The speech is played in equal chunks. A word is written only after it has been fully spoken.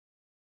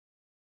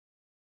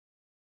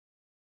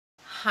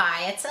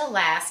Hi, it's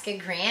Alaska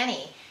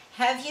Granny.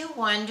 Have you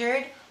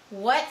wondered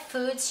what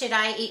foods should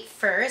I eat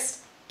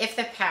first if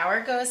the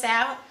power goes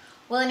out?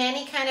 Well, in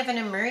any kind of an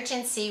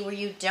emergency where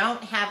you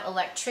don't have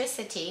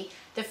electricity,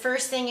 the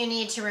first thing you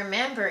need to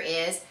remember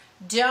is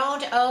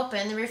don't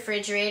open the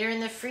refrigerator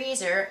and the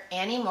freezer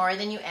any more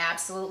than you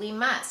absolutely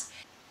must.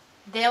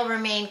 They'll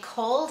remain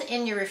cold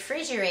in your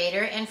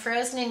refrigerator and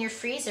frozen in your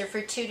freezer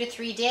for 2 to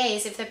 3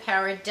 days if the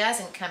power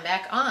doesn't come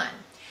back on.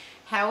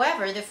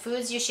 However, the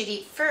foods you should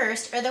eat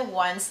first are the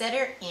ones that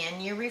are in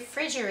your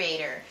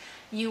refrigerator.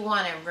 You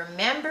want to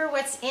remember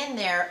what's in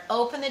there,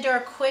 open the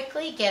door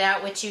quickly, get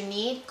out what you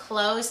need,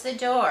 close the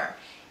door.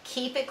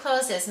 Keep it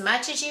closed as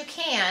much as you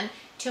can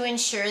to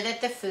ensure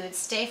that the foods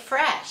stay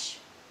fresh.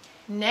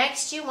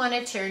 Next, you want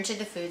to turn to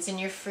the foods in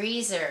your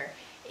freezer.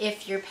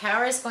 If your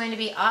power is going to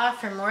be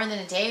off for more than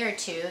a day or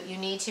two, you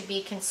need to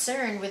be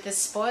concerned with the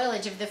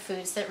spoilage of the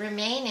foods that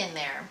remain in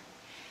there.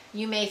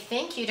 You may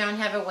think you don't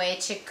have a way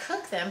to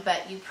cook them,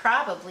 but you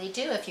probably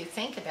do if you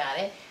think about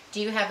it.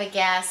 Do you have a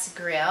gas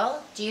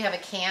grill? Do you have a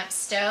camp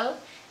stove?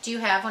 Do you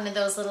have one of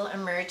those little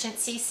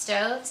emergency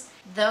stoves?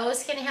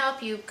 Those can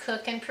help you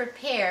cook and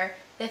prepare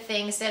the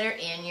things that are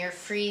in your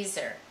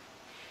freezer.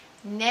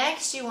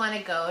 Next, you want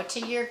to go to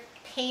your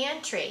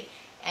pantry,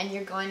 and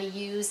you're going to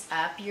use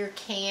up your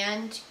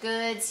canned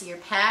goods, your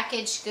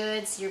packaged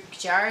goods, your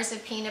jars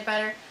of peanut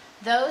butter.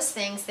 Those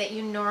things that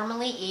you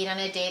normally eat on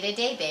a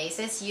day-to-day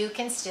basis, you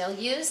can still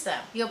use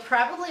them. You'll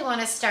probably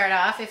want to start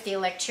off, if the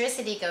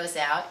electricity goes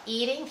out,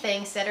 eating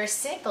things that are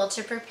simple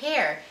to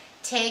prepare.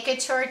 Take a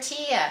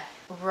tortilla,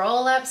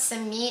 roll up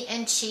some meat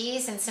and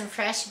cheese and some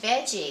fresh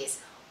veggies,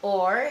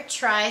 or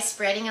try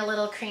spreading a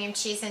little cream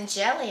cheese and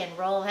jelly and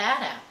roll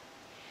that up.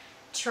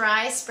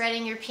 Try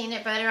spreading your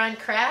peanut butter on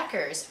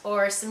crackers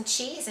or some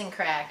cheese and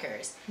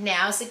crackers.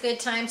 Now's a good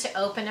time to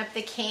open up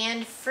the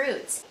canned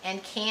fruits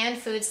and canned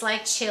foods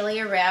like chili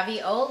or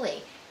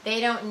ravioli. They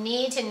don't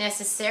need to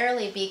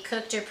necessarily be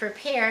cooked or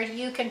prepared.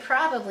 You can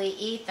probably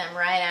eat them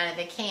right out of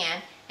the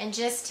can and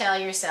just tell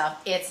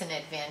yourself it's an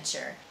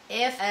adventure.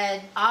 If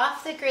an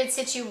off-the-grid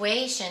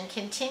situation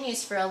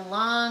continues for a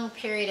long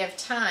period of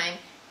time,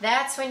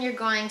 that's when you're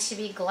going to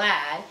be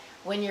glad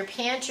when your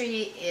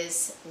pantry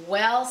is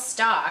well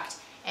stocked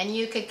and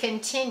you could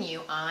continue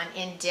on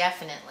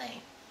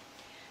indefinitely.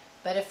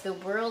 But if the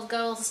world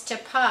goes to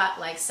pot,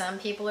 like some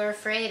people are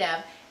afraid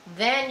of,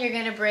 then you're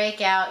going to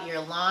break out your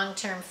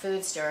long-term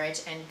food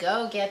storage and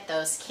go get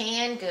those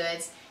canned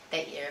goods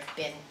that have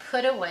been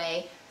put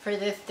away for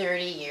the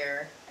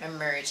 30-year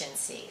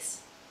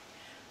emergencies.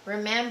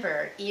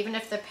 Remember, even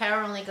if the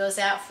power only goes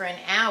out for an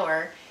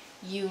hour,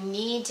 you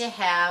need to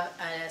have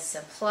a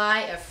supply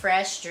of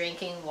fresh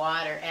drinking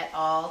water at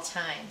all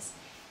times.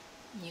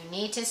 You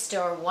need to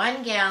store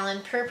 1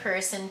 gallon per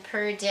person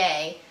per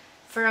day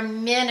for a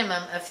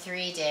minimum of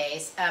 3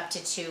 days up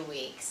to 2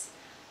 weeks.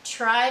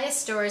 Try to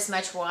store as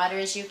much water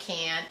as you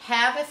can.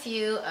 Have a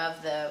few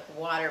of the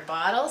water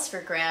bottles for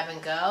grab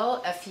and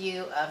go, a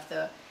few of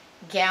the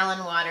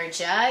gallon water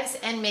jugs,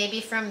 and maybe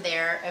from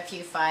there a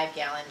few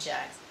 5-gallon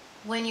jugs.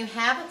 When you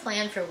have a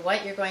plan for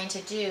what you're going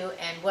to do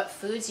and what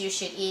foods you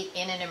should eat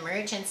in an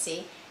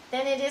emergency,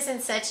 then it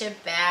isn't such a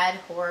bad,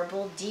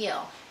 horrible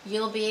deal.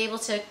 You'll be able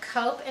to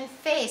cope and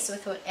face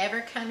with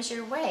whatever comes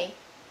your way.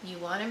 You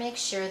want to make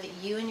sure that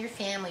you and your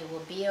family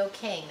will be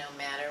okay no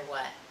matter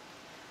what.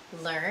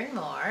 Learn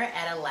more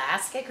at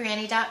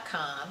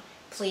alaskagranny.com.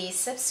 Please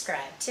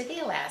subscribe to the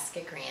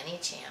Alaska Granny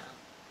channel.